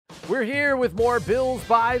We're here with more Bills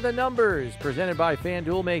by the Numbers, presented by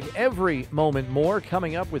FanDuel. Make every moment more.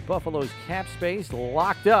 Coming up with Buffalo's cap space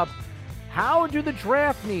locked up. How do the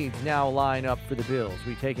draft needs now line up for the Bills?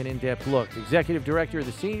 We take an in-depth look. Executive Director of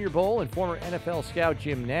the Senior Bowl and former NFL scout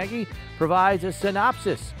Jim Nagy provides a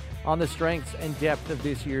synopsis on the strengths and depth of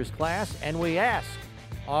this year's class. And we ask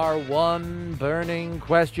our one burning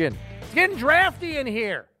question. It's getting drafty in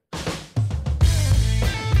here.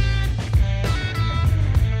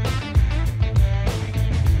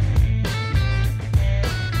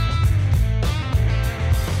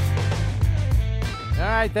 All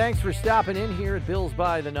right, thanks for stopping in here at Bills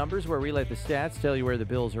by the Numbers, where we let the stats tell you where the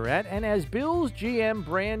Bills are at. And as Bills GM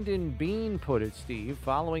Brandon Beane put it, Steve,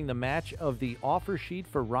 following the match of the offer sheet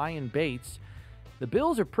for Ryan Bates, the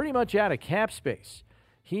Bills are pretty much out of cap space.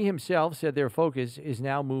 He himself said their focus is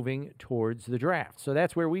now moving towards the draft. So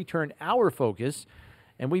that's where we turn our focus.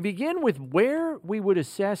 And we begin with where we would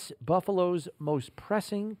assess Buffalo's most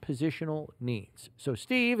pressing positional needs. So,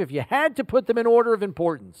 Steve, if you had to put them in order of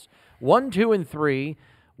importance, 1, 2, and 3,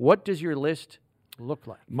 what does your list look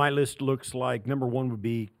like? My list looks like number 1 would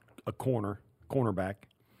be a cornerback.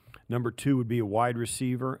 Number 2 would be a wide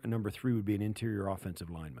receiver. And number 3 would be an interior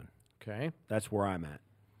offensive lineman. Okay. That's where I'm at.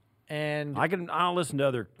 And I'll listen to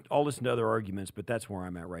other arguments, but that's where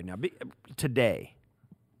I'm at right now. Today.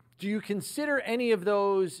 Do you consider any of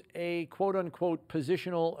those a quote-unquote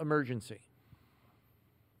positional emergency?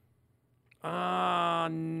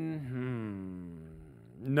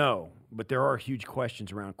 No, but there are huge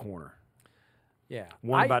questions around corner. Yeah.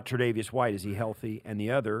 One about Tre'Davious White, is he healthy? And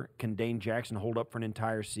the other, can Dane Jackson hold up for an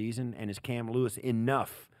entire season? And is Cam Lewis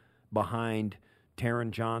enough behind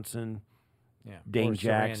Taron Johnson, Dane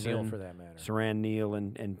Jackson, Neal for that matter, Siran Neal,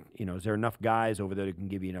 and is there enough guys over there that can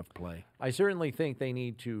give you enough play? I certainly think they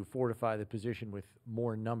need to fortify the position with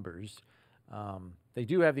more numbers. They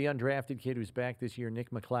do have the undrafted kid who's back this year,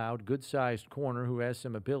 Nick McLeod, good-sized corner who has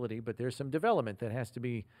some ability, but there's some development that has to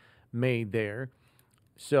be made there.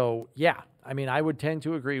 So, yeah, I would tend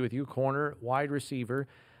to agree with you, corner, wide receiver.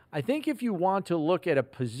 I think if you want to look at a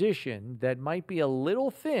position that might be a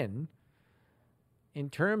little thin in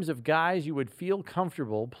terms of guys you would feel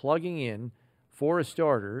comfortable plugging in for a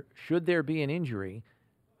starter, should there be an injury,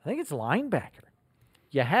 I think it's linebacker.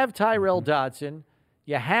 You have Tyrell Dodson,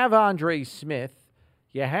 you have Andre Smith,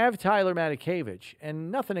 you have Tyler Matakevich, and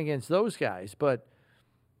nothing against those guys, but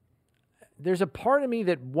there's a part of me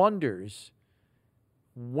that wonders,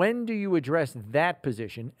 when do you address that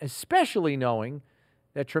position, especially knowing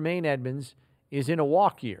that Tremaine Edmunds is in a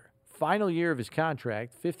walk year, final year of his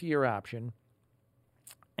contract, fifth-year option,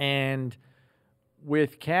 and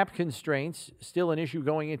with cap constraints still an issue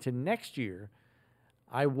going into next year,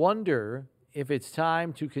 I wonder if it's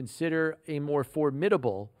time to consider a more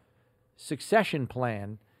formidable succession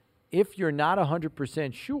plan if you're not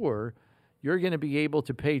 100% sure you're going to be able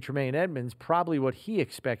to pay Tremaine Edmunds probably what he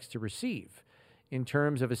expects to receive in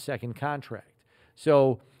terms of a second contract.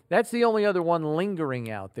 So that's the only other one lingering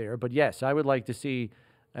out there. But, yes, I would like to see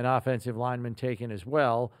an offensive lineman taken as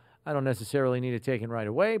well. I don't necessarily need it taken right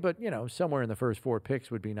away, but, somewhere in the first 4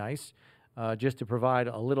 picks would be nice just to provide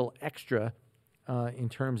a little extra in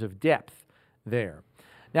terms of depth there.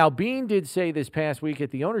 Now, Beane did say this past week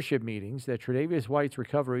at the ownership meetings that Tre'Davious White's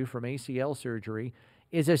recovery from ACL surgery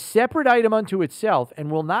is a separate item unto itself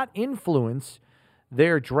and will not influence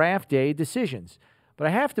their draft day decisions. But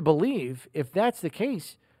I have to believe if that's the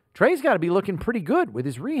case, Trey's got to be looking pretty good with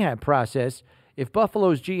his rehab process if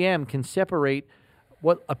Buffalo's GM can separate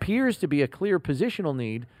what appears to be a clear positional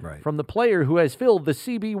need from the player who has filled the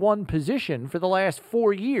CB1 position for the last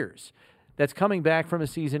 4 years that's coming back from a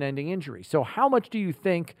season-ending injury. So how much do you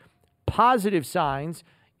think positive signs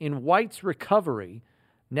in White's recovery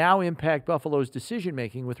now impact Buffalo's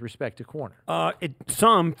decision-making with respect to corner?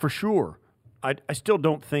 Some, for sure. I still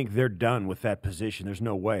don't think they're done with that position. There's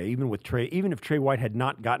no way. Even if Trey White had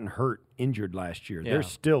not gotten injured last year, they're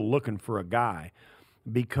still looking for a guy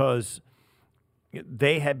because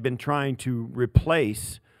they had been trying to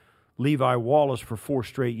replace Levi Wallace for 4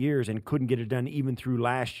 straight years and couldn't get it done even through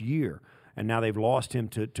last year. And now they've lost him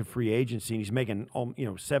to free agency, and he's making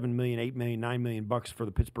 $7 million, $8 million, $9 million bucks for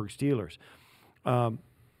the Pittsburgh Steelers.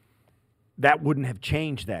 That wouldn't have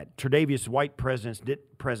changed that. Tre'Davious White presence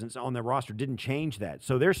on the roster didn't change that.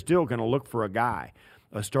 So they're still going to look for a guy,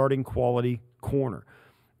 a starting quality corner.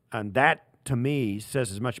 And that, to me,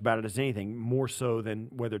 says as much about it as anything, more so than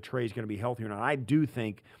whether Trey's going to be healthy or not. I do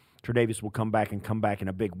think Tre'Davious will come back in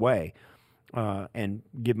a big way and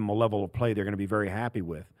give him a level of play they're going to be very happy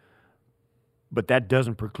with. But that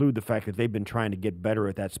doesn't preclude the fact that they've been trying to get better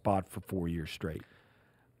at that spot for 4 years straight.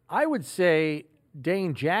 I would say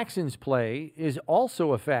Dane Jackson's play is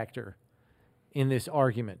also a factor in this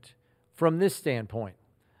argument from this standpoint.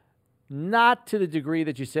 Not to the degree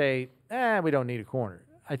that you say, we don't need a corner.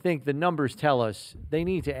 I think the numbers tell us they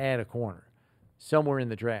need to add a corner somewhere in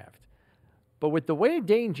the draft. But with the way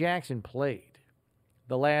Dane Jackson played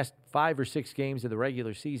the last 5 or 6 games of the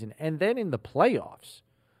regular season and then in the playoffs,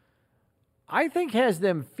 I think has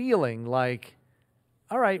them feeling like,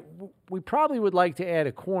 all right, we probably would like to add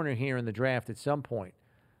a corner here in the draft at some point.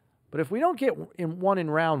 But if we don't get one in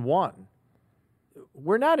round 1,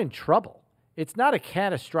 we're not in trouble. It's not a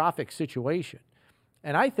catastrophic situation.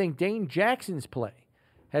 And I think Dane Jackson's play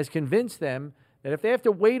has convinced them that if they have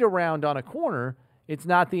to wait around on a corner, it's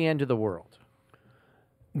not the end of the world.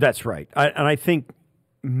 That's right. And I think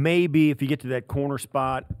maybe if you get to that corner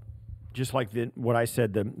spot, just like what I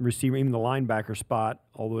said, the receiver, even the linebacker spot,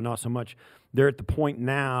 although not so much, they're at the point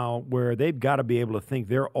now where they've got to be able to think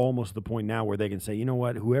they're almost at the point now where they can say, you know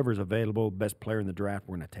what, whoever's available, best player in the draft,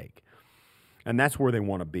 we're going to take. And that's where they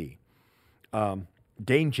want to be.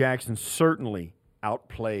 Dane Jackson certainly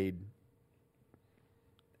outplayed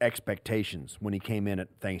expectations when he came in at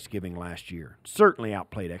Thanksgiving last year. Certainly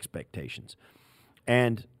outplayed expectations.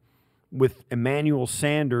 And with Emmanuel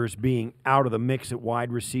Sanders being out of the mix at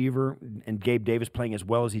wide receiver and Gabe Davis playing as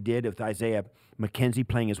well as he did, with Isaiah McKenzie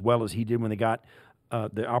playing as well as he did when they got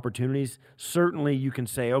the opportunities, certainly you can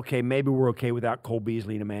say, okay, maybe we're okay without Cole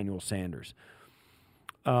Beasley and Emmanuel Sanders.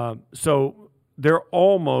 So they're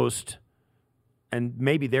almost, and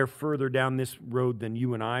maybe they're further down this road than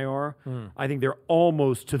you and I are. I think they're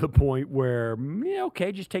almost to the point where,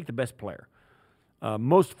 okay, just take the best player.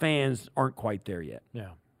 Most fans aren't quite there yet. Yeah.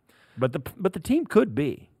 But the team could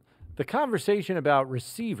be. The conversation about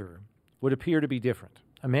receiver would appear to be different.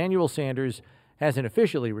 Emmanuel Sanders hasn't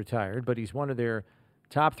officially retired, but he's one of their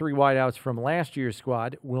top 3 wideouts from last year's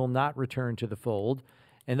squad, will not return to the fold.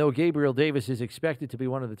 And though Gabriel Davis is expected to be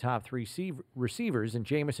one of the top 3 receivers, and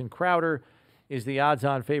Jamison Crowder is the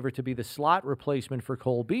odds-on favorite to be the slot replacement for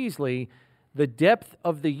Cole Beasley, the depth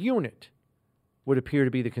of the unit would appear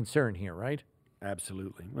to be the concern here, right?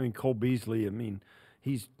 Absolutely. I mean, Cole Beasley,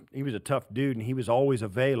 he was a tough dude, and he was always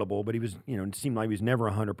available, but he was, it seemed like he was never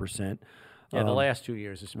 100%. Yeah, the last 2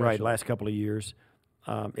 years especially. Right, last couple of years.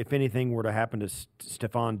 If anything were to happen to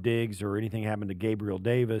Stephon Diggs or anything happened to Gabriel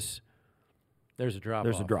Davis, there's a drop-off.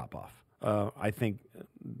 There's a drop-off. I think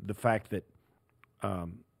the fact that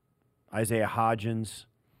Isaiah Hodgins,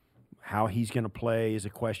 how he's going to play is a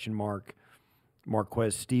question mark.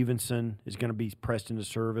 Marquez Stevenson is going to be pressed into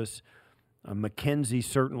service. McKenzie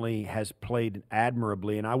certainly has played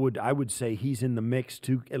admirably, and I would say he's in the mix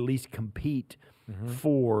to at least compete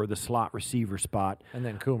for the slot receiver spot. And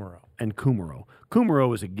then Kumaro.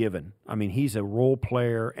 Kumaro is a given. I mean, he's a role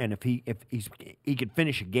player, and if he could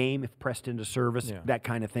finish a game if pressed into service, that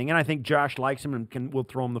kind of thing. And I think Josh likes him and will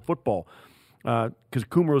throw him the football because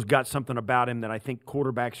Kumaro's got something about him that I think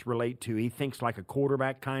quarterbacks relate to. He thinks like a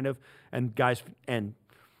quarterback kind of, and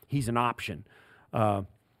he's an option.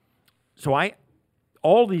 So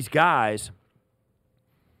all these guys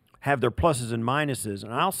have their pluses and minuses,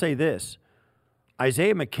 and I'll say this.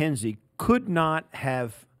 Isaiah McKenzie could not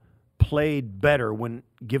have played better when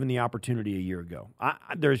given the opportunity a year ago.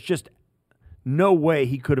 There's just no way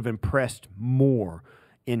he could have impressed more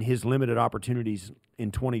in his limited opportunities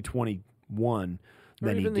in 2021 than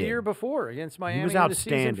he did. Even the year before against Miami he was in the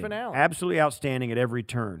season finale. Absolutely outstanding at every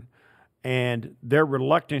turn. And their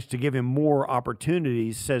reluctance to give him more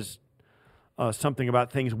opportunities says something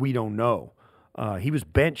about things we don't know. He was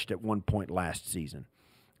benched at one point last season.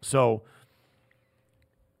 So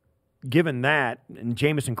given that, and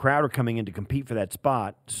Jamison Crowder coming in to compete for that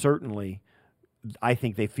spot, certainly I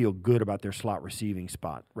think they feel good about their slot receiving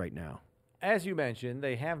spot right now. As you mentioned,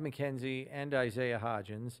 they have McKenzie and Isaiah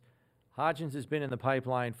Hodgins. Hodgins has been in the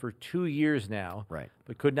pipeline for 2 years now, right,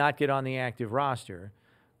 but could not get on the active roster.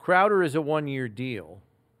 Crowder is a 1-year deal.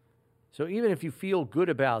 So even if you feel good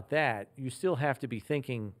about that, you still have to be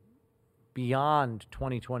thinking beyond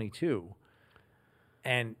 2022.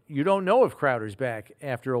 And you don't know if Crowder's back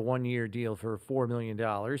after a 1-year deal for $4 million.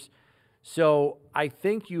 So I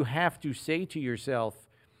think you have to say to yourself,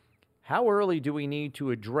 how early do we need to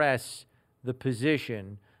address the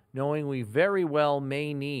position, knowing we very well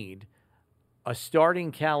may need a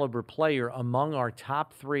starting caliber player among our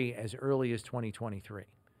top 3 as early as 2023?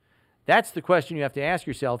 That's the question you have to ask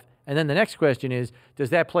yourself. And then the next question is, does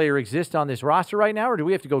that player exist on this roster right now, or do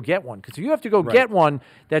we have to go get one? Because if you have to go get one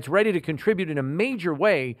that's ready to contribute in a major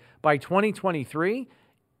way by 2023,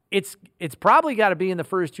 it's probably got to be in the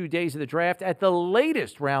first 2 days of the draft, at the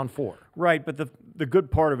latest round 4. Right, but the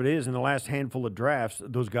good part of it is in the last handful of drafts,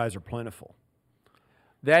 those guys are plentiful.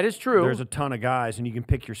 That is true. There's a ton of guys, and you can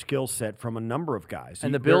pick your skill set from a number of guys.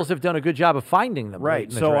 And the Bills have done a good job of finding them. Right.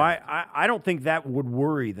 In the So draft. I don't think that would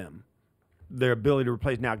worry them, their ability to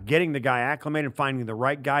replace. Now, getting the guy acclimated and finding the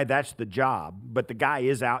right guy, that's the job. But the guy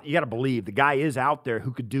is out. You got to believe the guy is out there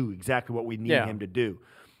who could do exactly what we need him to do.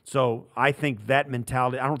 So I think that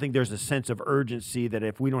mentality, I don't think there's a sense of urgency that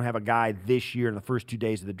if we don't have a guy this year in the first 2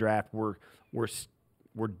 days of the draft,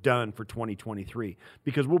 we're done for 2023,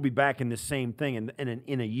 because we'll be back in this same thing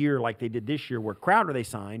in a year like they did this year, where Crowder they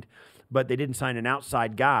signed, but they didn't sign an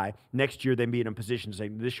outside guy. Next year they'd be in a position to say,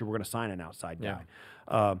 this year we're going to sign an outside guy.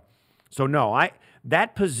 So no,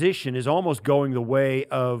 that position is almost going the way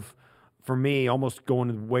of, for me, almost going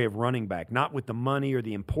the way of running back, not with the money or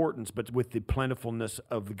the importance, but with the plentifulness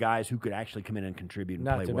of the guys who could actually come in and contribute and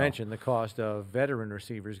play well. Not to mention the cost of veteran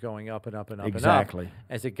receivers going up and up and up Exactly. and up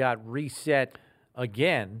as it got reset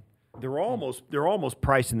again. They're almost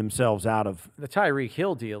pricing themselves out of. The Tyreek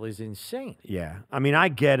Hill deal is insane. Yeah, I mean, I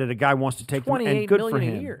get it. A guy wants to take $28 and good million for a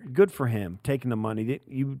him. year. Good for him taking the money.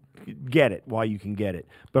 You get it while you can get it.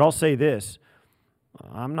 But I'll say this: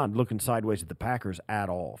 I'm not looking sideways at the Packers at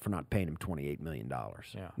all for not paying him $28 million.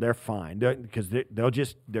 Yeah. They're fine because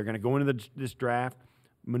they're going to go into this draft,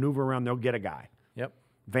 maneuver around. They'll get a guy. Yep.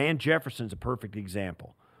 Van Jefferson's a perfect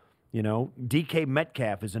example. You know, DK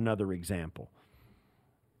Metcalf is another example.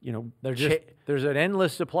 You know, there's an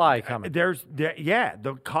endless supply coming.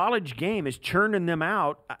 The college game is churning them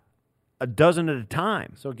out a dozen at a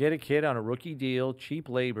time. So get a kid on a rookie deal, cheap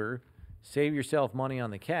labor, save yourself money on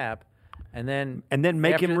the cap, and then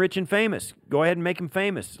make him rich and famous. Go ahead and make him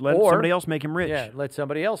famous. Let somebody else make him rich. Yeah, let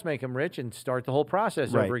somebody else make him rich and start the whole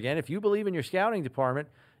process over again. If you believe in your scouting department,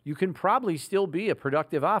 you can probably still be a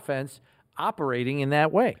productive offense operating in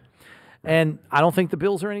that way. And I don't think the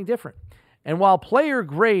Bills are any different. And while player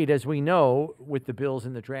grade, as we know, with the Bills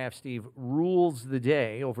in the draft, Steve, rules the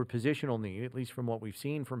day over positional need, at least from what we've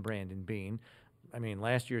seen from Brandon Beane. I mean,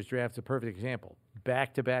 last year's draft's a perfect example.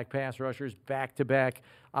 Back-to-back pass rushers, back-to-back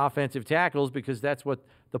offensive tackles, because that's what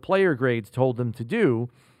the player grades told them to do.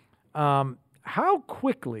 How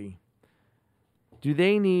quickly do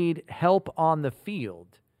they need help on the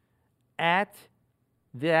field at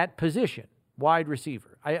that position, wide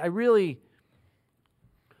receiver? I really...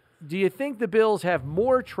 Do you think the Bills have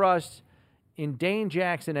more trust in Dane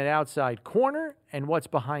Jackson at outside corner and what's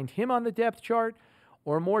behind him on the depth chart,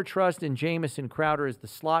 or more trust in Jamison Crowder as the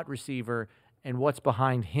slot receiver and what's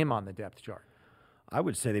behind him on the depth chart? I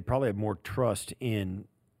would say they probably have more trust in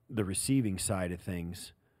the receiving side of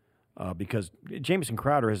things because Jamison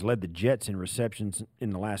Crowder has led the Jets in receptions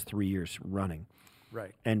in the last 3 years running.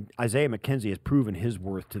 Right. And Isaiah McKenzie has proven his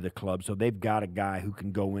worth to the club, so they've got a guy who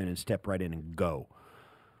can go in and step right in and go.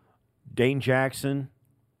 Dane Jackson,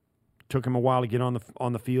 took him a while to get on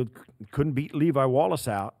the field. Couldn't beat Levi Wallace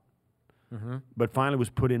out, but finally was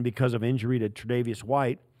put in because of injury to Tre'Davious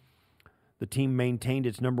White. The team maintained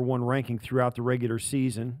its number one ranking throughout the regular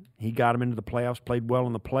season. He got him into the playoffs, played well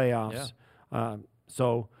in the playoffs. Yeah.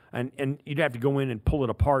 And you'd have to go in and pull it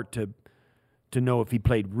apart to know if he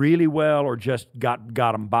played really well or just got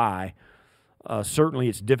him by. Certainly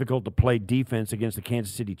it's difficult to play defense against the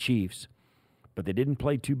Kansas City Chiefs, but they didn't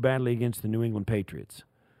play too badly against the New England Patriots.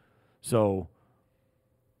 So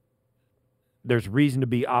there's reason to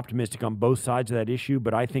be optimistic on both sides of that issue,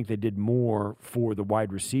 but I think they did more for the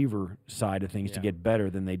wide receiver side of things to get better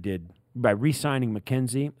than they did by re-signing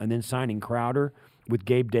McKenzie and then signing Crowder with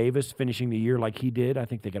Gabe Davis finishing the year like he did. I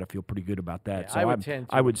think they got to feel pretty good about that. Yeah, so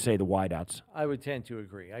I would say the wideouts. I would tend to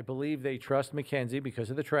agree. I believe they trust McKenzie because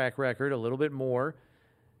of the track record a little bit more.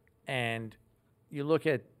 And you look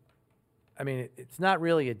at, I mean, it's not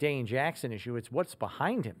really a Dane Jackson issue. It's what's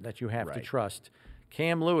behind him that you have to trust.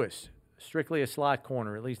 Cam Lewis, strictly a slot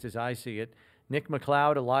corner, at least as I see it. Nick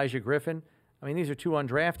McLeod, Elijah Griffin. I mean, these are two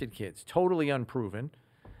undrafted kids, totally unproven.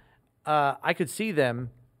 I could see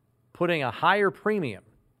them putting a higher premium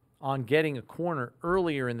on getting a corner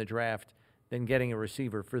earlier in the draft than getting a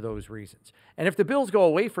receiver for those reasons. And if the Bills go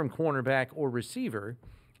away from cornerback or receiver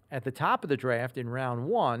at the top of the draft in round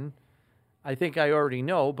one, I think I already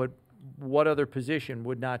know, but what other position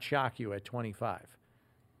would not shock you at 25?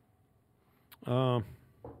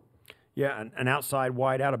 Yeah, an outside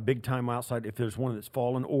wide out, a big-time outside if there's one that's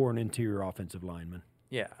fallen, or an interior offensive lineman.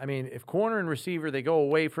 Yeah, I mean, if corner and receiver, they go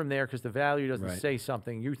away from there because the value doesn't say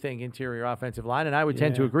something, you think interior offensive line, and I would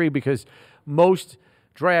tend to agree because most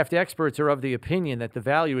draft experts are of the opinion that the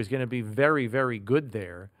value is going to be very, very good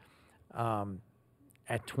there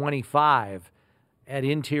at 25 at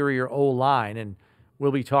interior O-line, and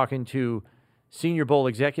we'll be talking to Senior Bowl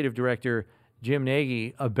Executive Director Jim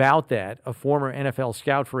Nagy about that, a former NFL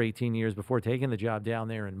scout for 18 years before taking the job down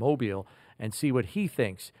there in Mobile, and see what he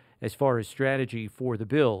thinks as far as strategy for the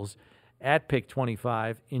Bills at pick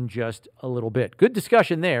 25 in just a little bit. Good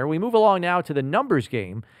discussion there. We move along now to the numbers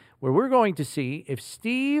game, where we're going to see if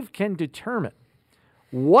Steve can determine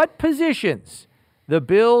what positions the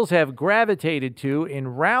Bills have gravitated to in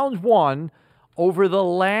round one over the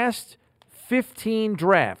last 15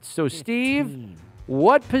 drafts. So, Steve,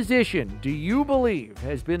 what position do you believe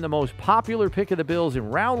has been the most popular pick of the Bills in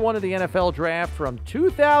round one of the NFL draft from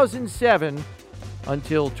 2007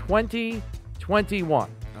 until 2021?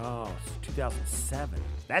 Oh, it's 2007.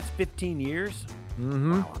 That's 15 years?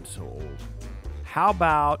 Mm-hmm. Wow, I'm so old. How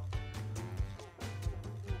about,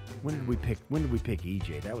 when did we pick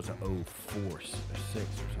EJ? That was a 04 or 6 or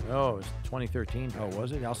something. Oh, it was 2013. Oh,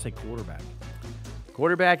 was it? I'll say quarterback.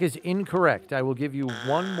 Quarterback is incorrect. I will give you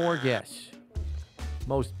one more guess.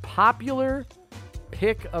 Most popular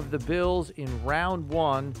pick of the Bills in round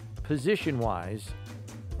one, position-wise,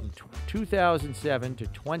 from 2007 to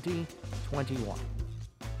 2021.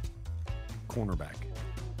 Cornerback.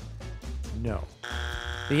 No.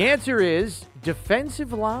 The answer is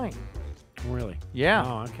defensive line. Really? Yeah.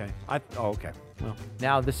 Oh, okay. Okay. Well,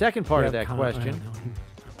 Now, the second part of yeah, that kinda, question, okay.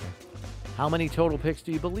 how many total picks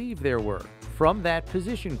do you believe there were from that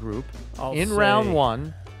position group I'll in say round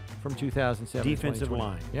one from 2007 to defensive 2020?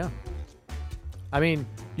 line. Yeah. I mean,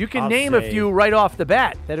 you can I'll name a say- few right off the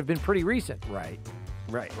bat that have been pretty recent. Right.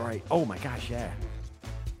 Oh, my gosh, yeah.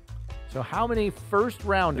 So how many first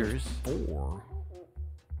rounders? 4.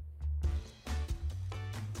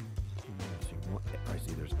 I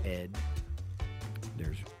see there's Ed.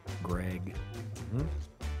 There's Greg. Mhm.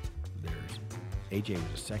 There's AJ was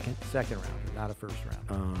a second. Second rounder, not a first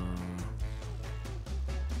round.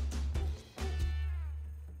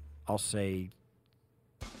 I'll say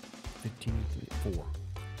 4.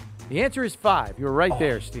 The answer is 5. You're right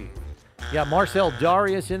there, Steve. You got Marcel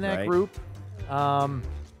Darius in that Right. group.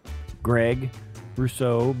 Greg,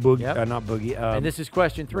 Rousseau, Boogie, Yep. not Boogie. And this is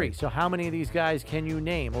question 3. right. So how many of these guys can you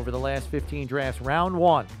name over the last 15 drafts? Round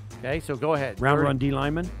one. Okay, so go ahead. round 30. run D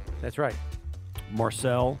lineman, That's right.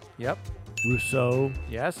 Marcel, Yep. Rousseau,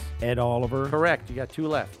 Yes. Ed Oliver, Correct. You got 2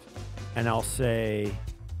 left. and I'll say,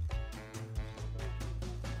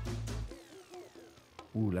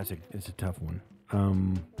 ooh, that's a tough one.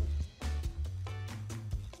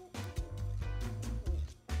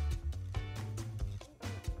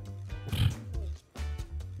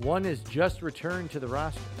 One is just returned to the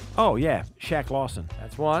roster. Oh yeah, Shaq Lawson.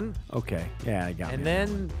 That's one. Okay, yeah, I got. And me.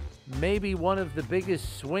 then maybe one of the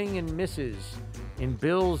biggest swing and misses in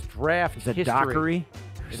Bills draft is it history. Dockery?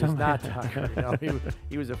 It is not Dockery. No,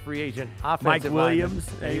 he was a free agent offensive Mike lineman, Williams.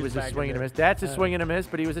 and he was a back swing in and a there. miss. That's a swing and a miss,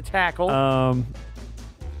 but he was a tackle.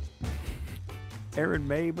 Aaron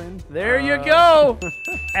Maben. There you go.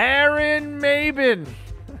 Aaron Maben.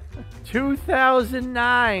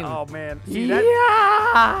 2009. Oh man, see yeah.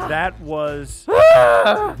 that was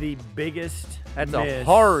the biggest. That's miss. a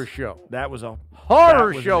horror show. That was a Horror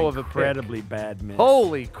that was show an of a pick. incredibly bad miss.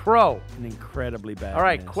 Holy crow. An incredibly bad. All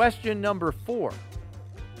right, miss. question number 4.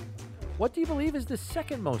 What do you believe is the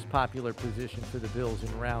second most popular position for the Bills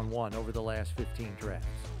in round one over the last 15 drafts?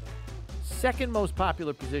 Second most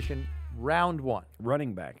popular position, round one.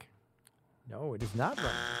 Running back, No, it is not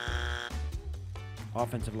running.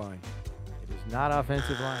 offensive line. It is not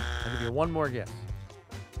offensive line. I'll give you one more guess.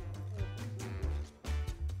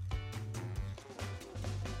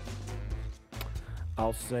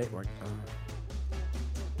 I'll say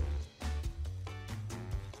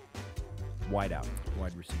wide out,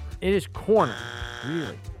 wide receiver. It is corner.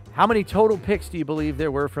 Really? How many total picks do you believe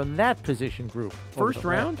there were from that position group? over First the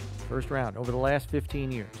round? First round, over the last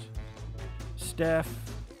 15 years. Steph.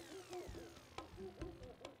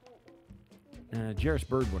 Jarris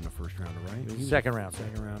Bird wasn't a first rounder, right? He was a second rounder.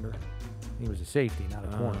 Second rounder. He was a safety, not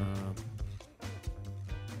a corner.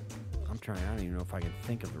 I'm trying. I don't even know if I can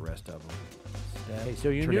think of the rest of them. Steph, Okay, so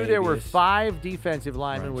you knew there were Tre'Davious. 5 defensive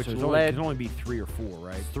linemen, Right, which so led can only be 3 or 4,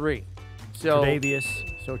 right? 3. So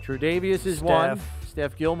Tre'Davious. So Tre'Davious is Steph. 1.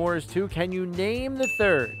 Steph Gilmore is 2. Can you name the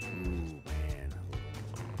third? Ooh, man.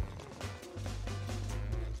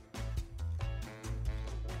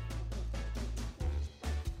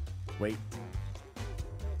 Wait.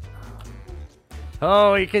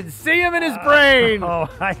 Oh, he can see him in his brain. Oh,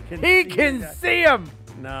 I can. He see can that. see him.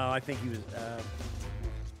 No, I think he was.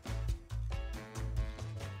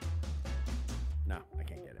 No, I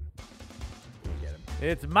can't get him. Can't get him.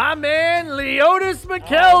 It's my man, Leotis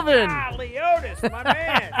McKelvin. Leotis, my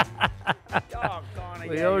man. Doggone it.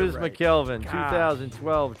 Leotis right. McKelvin, God.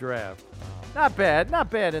 2012 draft. Not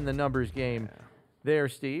bad in the numbers game there,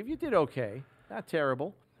 Steve. You did okay. Not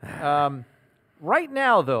terrible. Right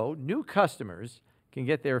now, though, new customers can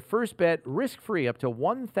get their first bet risk-free up to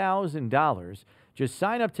 $1,000. Just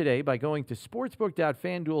sign up today by going to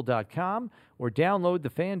sportsbook.fanduel.com or download the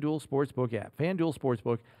FanDuel Sportsbook app. FanDuel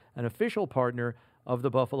Sportsbook, an official partner of the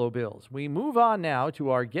Buffalo Bills. We move on now to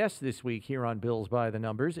our guest this week here on Bills by the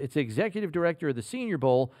Numbers. It's Executive Director of the Senior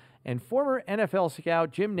Bowl and former NFL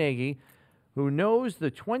scout Jim Nagy, who knows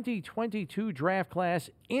the 2022 draft class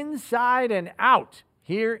inside and out.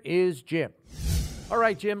 Here is Jim. All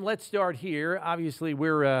right, Jim, let's start here. Obviously,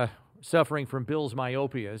 we're suffering from Bills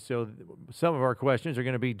myopia, so some of our questions are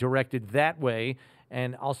going to be directed that way.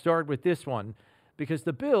 And I'll start with this one, because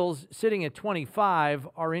the Bills, sitting at 25,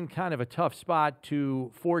 are in kind of a tough spot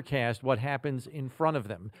to forecast what happens in front of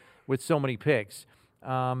them with so many picks.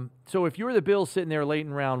 So if you're the Bills sitting there late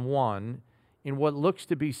in round one, in what looks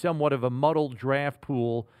to be somewhat of a muddled draft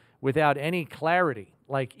pool without any clarity,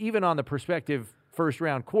 like even on the prospective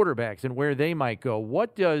first-round quarterbacks and where they might go,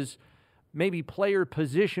 what does maybe player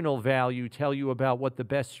positional value tell you about what the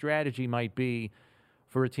best strategy might be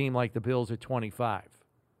for a team like the Bills at 25?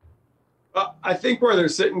 I think where they're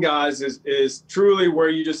sitting, guys, is truly where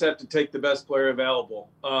you just have to take the best player available.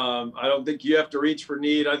 I don't think you have to reach for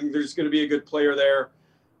need. I think there's going to be a good player there.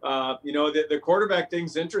 The quarterback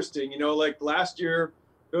thing's interesting. Like last year,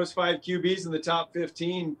 those 5 QBs in the top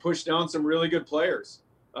 15 pushed down some really good players.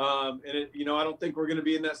 I don't think we're going to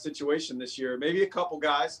be in that situation this year. Maybe a couple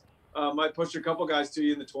guys might push a couple guys to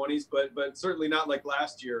you in the 20s, but certainly not like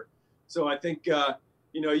last year. So I think,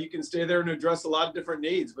 you can stay there and address a lot of different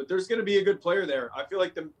needs, but there's going to be a good player there. I feel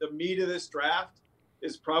like the meat of this draft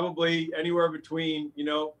is probably anywhere between,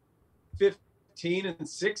 15 and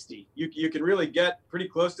 60. You can really get pretty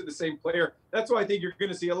close to the same player. That's why I think you're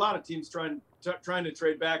going to see a lot of teams trying to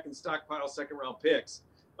trade back and stockpile second-round picks.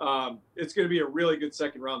 It's going to be a really good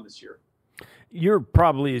second round this year. You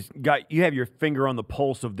have your finger on the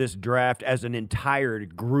pulse of this draft as an entire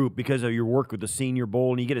group because of your work with the Senior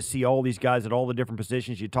Bowl, and you get to see all these guys at all the different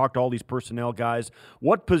positions. You talk to all these personnel guys.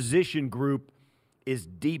 What position group is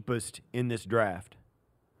deepest in this draft?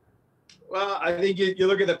 Well, I think you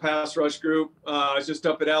look at the pass rush group. I was just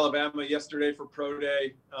up at Alabama yesterday for Pro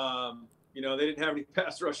Day. They didn't have any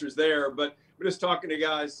pass rushers there, but we're just talking to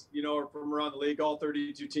guys, from around the league. All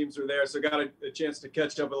 32 teams are there, so got a chance to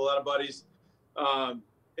catch up with a lot of buddies.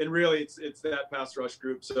 And really, it's that pass rush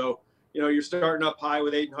group. So, you're starting up high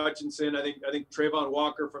with Aiden Hutchinson. I think Trayvon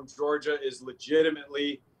Walker from Georgia is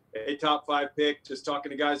legitimately a top 5 pick. Just talking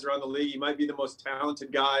to guys around the league, he might be the most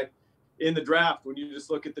talented guy in the draft when you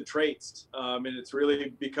just look at the traits. And it's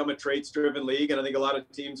really become a traits-driven league, and I think a lot of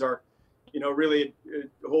teams are, really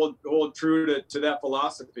hold true to that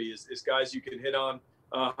philosophy. Is guys you can hit on,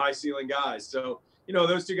 high ceiling guys. So.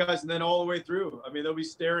 Those 2 guys, and then all the way through. I mean, they'll be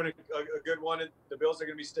staring at a good one. The Bills are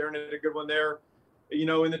going to be staring at a good one there, in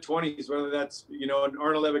the 20s, whether that's, an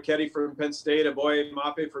Arnold Ebiketie from Penn State, a Boye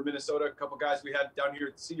Mafe from Minnesota, a couple guys we had down here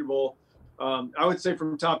at the Senior Bowl. I would say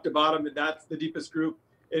from top to bottom, that's the deepest group,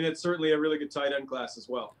 and it's certainly a really good tight end class as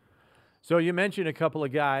well. So you mentioned a couple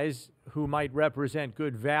of guys who might represent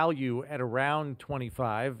good value at around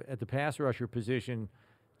 25 at the pass rusher position,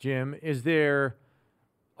 Jim.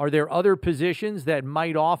 Are there other positions that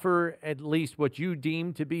might offer at least what you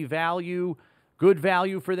deem to be good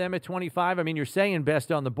value for them at 25? I mean, you're saying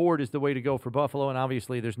best on the board is the way to go for Buffalo, and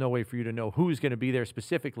obviously there's no way for you to know who's going to be there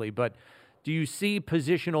specifically, but do you see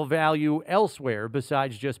positional value elsewhere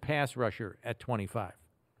besides just pass rusher at 25?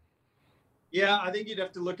 Yeah, I think you'd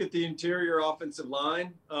have to look at the interior offensive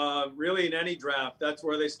line. Really, in any draft, that's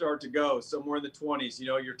where they start to go, somewhere in the 20s.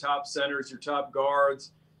 Your top centers, your top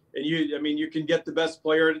guards. And you can get the best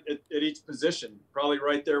player at each position, probably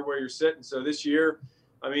right there where you're sitting. So this year,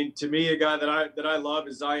 to me, a guy that I love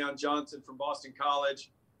is Zion Johnson from Boston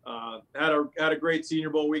College. Had a great Senior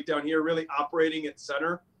Bowl week down here, really operating at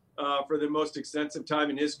center for the most extensive time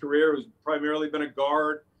in his career. Has primarily been a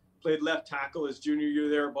guard, played left tackle his junior year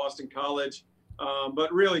there at Boston College,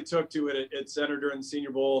 but really took to it at center during the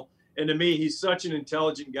Senior Bowl. And to me, he's such an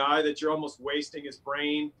intelligent guy that you're almost wasting his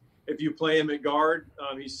brain if you play him at guard.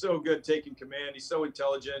 He's so good taking command. He's so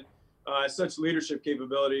intelligent, such leadership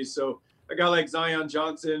capabilities. So a guy like Zion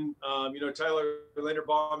Johnson, Tyler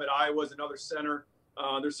Linderbaum at Iowa is another center.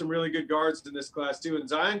 There's some really good guards in this class too, and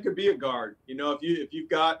Zion could be a guard.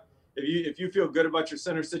 If you feel good about your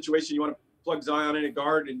center situation, you want to plug Zion in at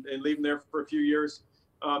guard and leave him there for a few years.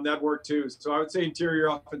 That'd work too. So I would say interior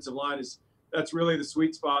offensive line that's really the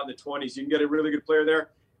sweet spot in the 20s. You can get a really good player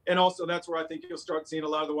there. And also that's where I think you'll start seeing a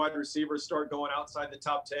lot of the wide receivers start going outside the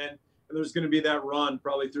top 10. And there's going to be that run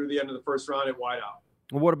probably through the end of the first round at wideout.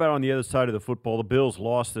 Well, what about on the other side of the football? The Bills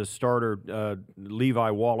lost the starter, Levi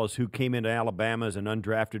Wallace, who came into Alabama as an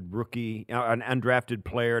undrafted rookie, an undrafted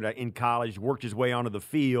player in college, worked his way onto the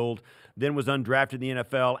field, then was undrafted in the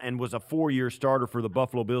NFL and was a 4-year starter for the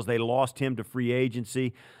Buffalo Bills. They lost him to free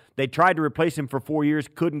agency. They tried to replace him for 4 years,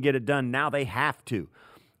 couldn't get it done. Now they have to.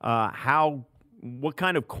 What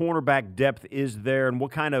kind of cornerback depth is there, and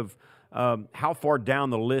what kind of how far down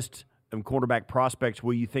the list of cornerback prospects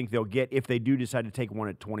will you think they'll get if they do decide to take one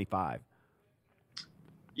at 25?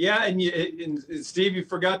 Yeah, and Steve, you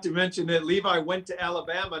forgot to mention that Levi went to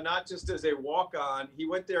Alabama not just as a walk-on. He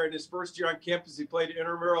went there in his first year on campus. He played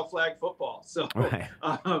intramural flag football. So right.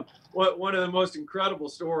 One of the most incredible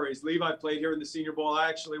stories. Levi played here in the Senior Bowl.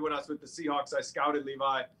 Actually, when I was with the Seahawks, I scouted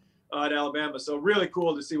Levi at Alabama. So really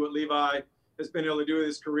cool to see what Levi has been able to do with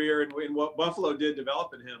his career and what Buffalo did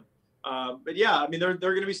developing him. But yeah, I mean, they're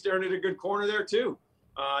going to be staring at a good corner there too.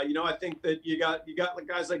 I think that you got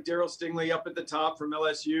guys like Darryl Stingley up at the top from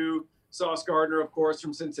LSU, Sauce Gardner, of course,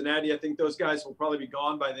 from Cincinnati. I think those guys will probably be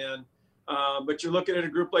gone by then. But you're looking at a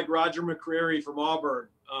group like Roger McCreary from Auburn,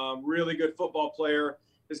 really good football player,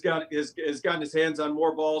 has gotten his hands on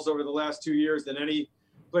more balls over the last 2 years than any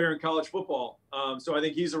player in college football. So I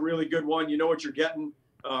think he's a really good one. You know what you're getting,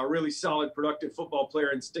 a really solid, productive football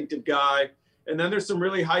player, instinctive guy. And then there's some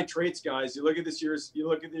really high traits guys. You look at this year's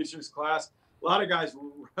class. A lot of guys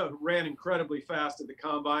ran incredibly fast at the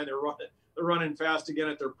combine. They're running fast again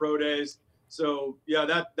at their pro days. So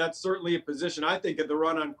yeah, that's certainly a position. I think the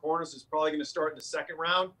run on corners is probably going to start in the second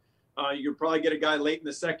round. You could probably get a guy late in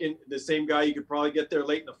the second. The same guy you could probably get there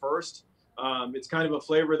late in the first. It's kind of a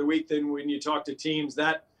flavor of the week. Then when you talk to teams,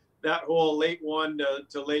 that whole late 1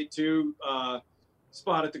 to late 2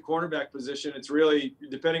 spot at the cornerback position, it's really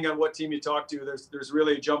depending on what team you talk to. There's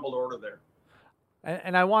really a jumbled order there.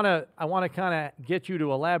 And I want to kind of get you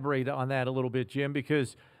to elaborate on that a little bit, Jim,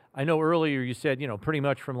 because I know earlier you said, pretty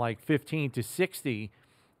much from like 15 to 60,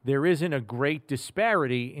 there isn't a great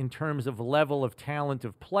disparity in terms of level of talent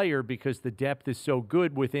of player because the depth is so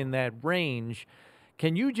good within that range.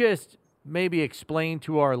 Can you just maybe explain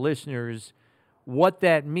to our listeners what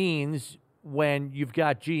that means when you've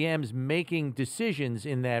got GMs making decisions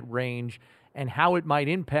in that range and how it might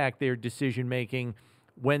impact their decision-making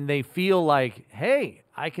when they feel like, hey,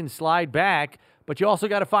 I can slide back, but you also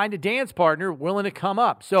got to find a dance partner willing to come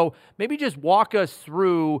up. So maybe just walk us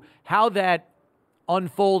through how that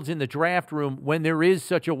unfolds in the draft room when there is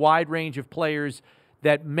such a wide range of players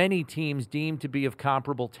that many teams deem to be of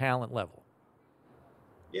comparable talent level.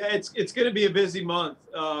 Yeah, it's going to be a busy month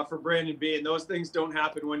for Brandon Beane. Those things don't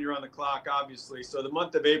happen when you're on the clock, obviously. So the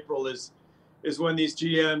month of April is when these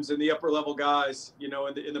GMs and the upper level guys,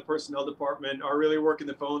 in the personnel department are really working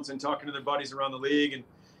the phones and talking to their buddies around the league and,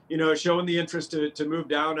 showing the interest to move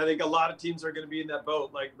down. I think a lot of teams are going to be in that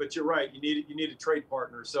boat. But you're right. You need a trade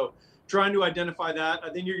partner. So trying to identify that. I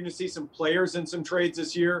think you're going to see some players in some trades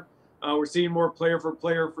this year. We're seeing more player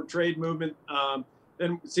for trade movement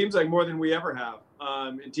than it seems like more than we ever have.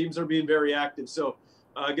 And teams are being very active. So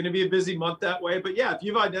going to be a busy month that way. But yeah, if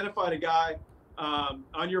you've identified a guy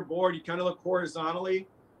on your board, you kind of look horizontally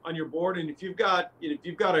on your board, and if you've got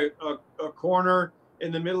a corner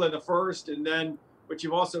in the middle of the first, but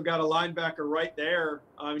you've also got a linebacker right there,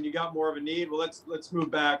 and you got more of a need. Well, let's move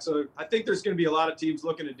back. So I think there's going to be a lot of teams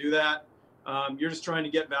looking to do that. You're just trying to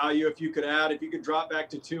get value. If you could drop back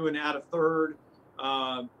to 2 and add a third,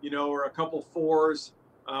 or a couple 4s,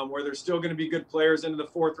 where there's still going to be good players into the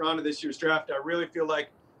 4th round of this year's draft. I really feel like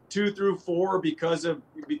 2 through 4 because of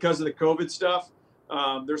the COVID stuff.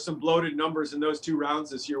 There's some bloated numbers in those 2 rounds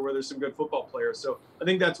this year where there's some good football players. So I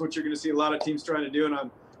think that's what you're going to see a lot of teams trying to do. And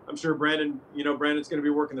I'm sure Brandon's going to be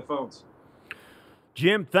working the phones.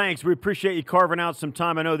 Jim, thanks. We appreciate you carving out some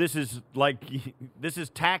time. I know this is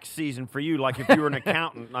tax season for you. Like if you were an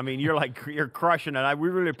accountant, I mean, you're crushing it. We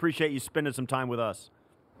really appreciate you spending some time with us.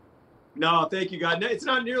 No, thank you, God. It's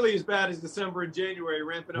not nearly as bad as December and January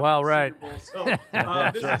ramping up. Well, right. Super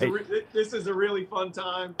Bowl. So this is a really fun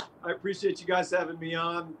time. I appreciate you guys having me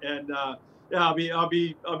on, and I'll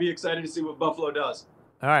be excited to see what Buffalo does.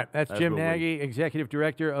 All right, that's Jim Nagy, Executive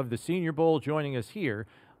Director of the Senior Bowl, joining us here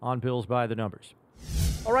on Bills by the Numbers.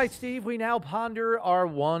 All right, Steve, we now ponder our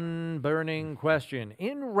one burning question.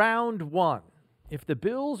 In round 1, if the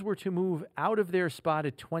Bills were to move out of their spot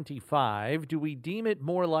at 25, do we deem it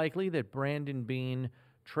more likely that Brandon Beane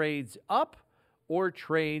trades up or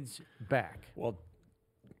trades back? Well,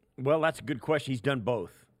 that's a good question. He's done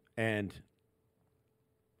both. And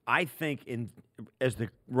I think as the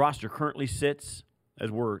roster currently sits,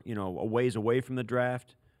 as we're, a ways away from the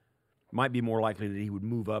draft, might be more likely that he would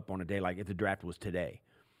move up on a day like if the draft was today.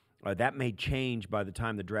 That may change by the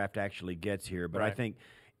time the draft actually gets here, but I think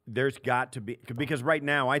there's got to be, because right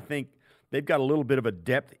now I think they've got a little bit of a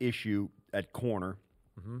depth issue at corner.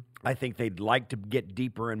 Mm-hmm. I think they'd like to get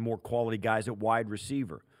deeper and more quality guys at wide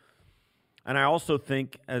receiver. And I also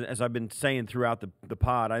think, as I've been saying throughout the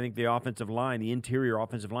pod, I think the offensive line, the interior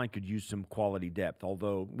offensive line, could use some quality depth.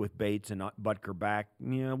 Although with Bates and Butker back,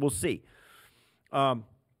 we'll see. I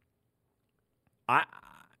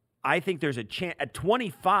think there's a chance. At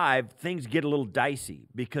 25, things get a little dicey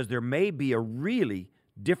because there may be a really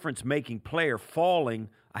difference-making player falling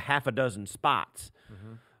a half a dozen spots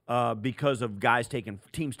because of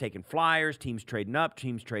teams taking flyers, teams trading up,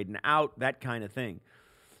 teams trading out, that kind of thing.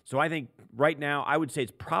 So I think right now I would say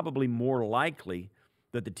it's probably more likely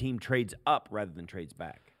that the team trades up rather than trades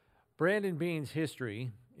back. Brandon Beane's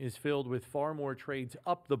history is filled with far more trades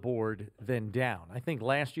up the board than down. I think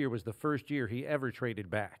last year was the first year he ever traded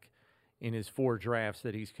back in his 4 drafts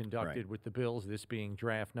that he's conducted with the Bills, this being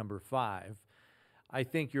draft number 5. I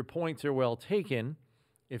think your points are well taken.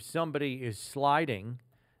 If somebody is sliding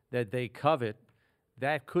that they covet,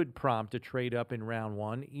 that could prompt a trade up in round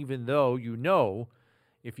 1, even though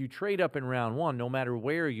if you trade up in round 1, no matter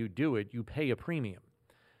where you do it, you pay a premium.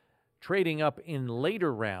 Trading up in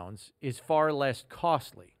later rounds is far less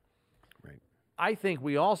costly. Right. I think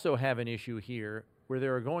we also have an issue here where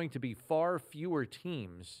there are going to be far fewer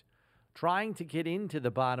teams trying to get into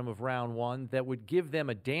the bottom of round 1 that would give them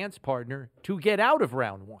a dance partner to get out of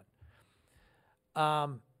round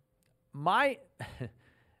 1.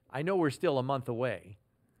 I know we're still a month away.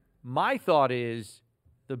 My thought is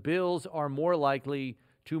the Bills are more likely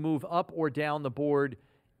to move up or down the board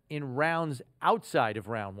in rounds outside of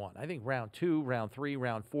round 1. I think round 2, round 3,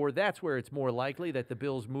 round 4, that's where it's more likely that the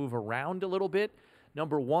Bills move around a little bit.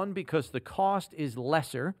 Number 1, because the cost is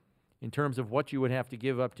lesser in terms of what you would have to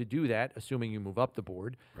give up to do that, assuming you move up the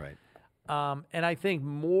board. Right. And I think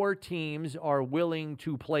more teams are willing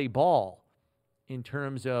to play ball in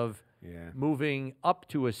terms of moving up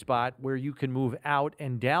to a spot where you can move out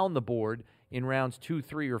and down the board in rounds 2,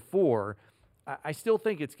 3, or 4. I still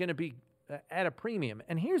think it's going to be at a premium.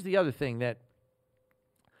 And here's the other thing that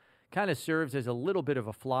kind of serves as a little bit of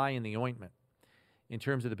a fly in the ointment in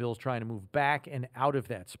terms of the Bills trying to move back and out of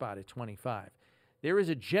that spot at 25. There is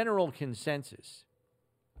a general consensus,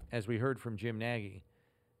 as we heard from Jim Nagy,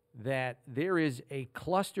 that there is a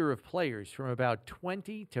cluster of players from about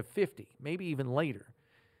 20 to 50, maybe even later,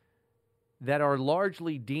 that are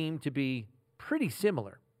largely deemed to be pretty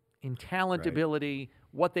similar in talent, ability,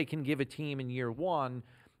 what they can give a team in year 1.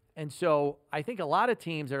 And so I think a lot of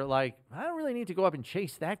teams are like, I don't really need to go up and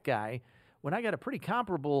chase that guy when I got a pretty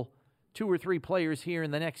comparable 2 or 3 players here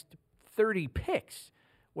in the next 30 picks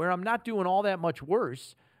where I'm not doing all that much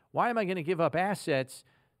worse. Why am I going to give up assets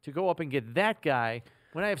to go up and get that guy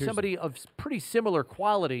when I have somebody of pretty similar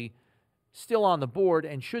quality still on the board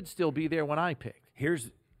and should still be there when I pick?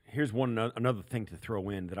 Here's another thing to throw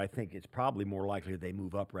in that I think it's probably more likely they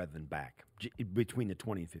move up rather than back between the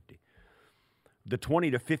 20 and 50. The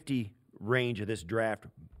 20 to 50 range of this draft,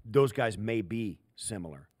 those guys may be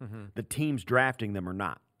similar. Mm-hmm. The teams drafting them are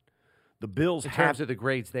not. The Bills in terms of the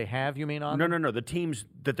grades they have, you mean on them? No. The teams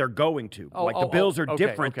that they're going to. The Bills are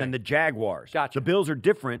different than the Jaguars. Gotcha. The Bills are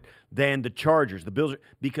different than the Chargers. The Bills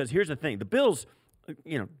because here's the thing. The Bills,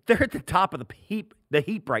 they're at the top of the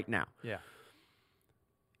heap right now. Yeah.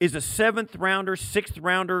 Is a 7th rounder, 6th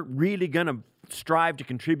rounder really going to strive to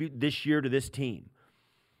contribute this year to this team?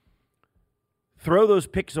 Throw those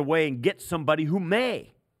picks away and get somebody who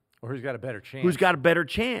may. Or who's got a better chance. Who's got a better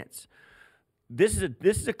chance. This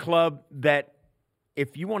is a club that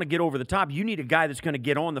if you want to get over the top, you need a guy that's going to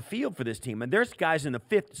get on the field for this team. And there's guys in the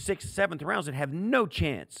 5th, 6th, 7th rounds that have no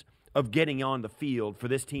chance of getting on the field for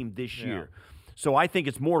this team this year. So I think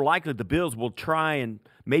it's more likely the Bills will try and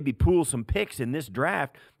maybe pool some picks in this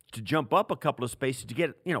draft to jump up a couple of spaces to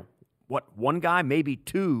get, one guy, maybe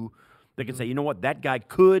 2, that can say, you know what, that guy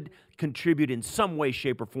could contribute in some way,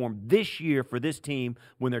 shape, or form this year for this team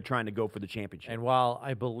when they're trying to go for the championship. And while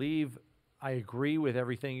I agree with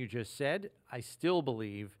everything you just said, I still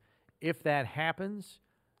believe if that happens,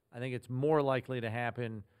 I think it's more likely to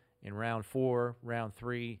happen in round 4, round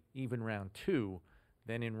 3, even round 2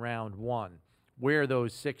 than in round 1, where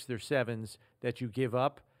those 6th or 7s that you give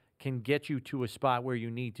up can get you to a spot where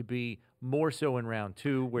you need to be, more so in round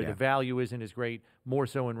 2 where the value isn't as great, more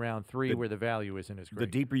so in round 3 where the value isn't as great.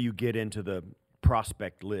 The deeper you get into the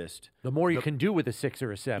prospect list, the more you can do with a 6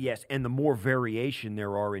 or a 7. Yes, and the more variation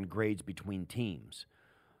there are in grades between teams.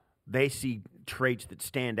 they see traits that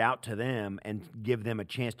stand out to them and give them a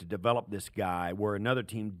chance to develop this guy, where another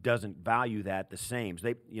team doesn't value that the same.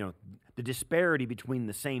 So the disparity between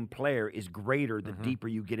the same player is greater the deeper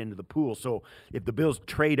you get into the pool. So if the Bills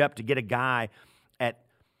trade up to get a guy at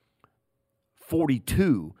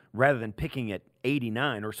 42 rather than picking at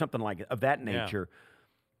 89 or something like of that nature,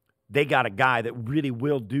 they got a guy that really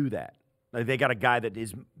will do that. They got a guy that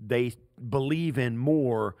they believe in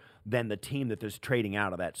more than the team that is trading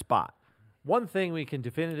out of that spot. One thing we can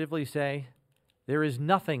definitively say, there is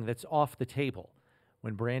nothing that's off the table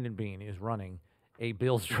when Brandon Beane is running a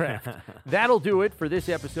Bills draft. That'll do it for this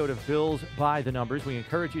episode of Bills by the Numbers. We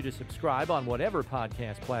encourage you to subscribe on whatever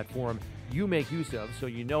podcast platform you make use of so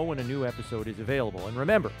you know when a new episode is available. And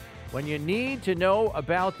remember, when you need to know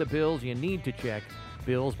about the Bills, you need to check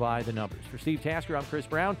Bills by the Numbers. For Steve Tasker, I'm Chris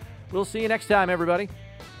Brown. We'll see you next time, everybody.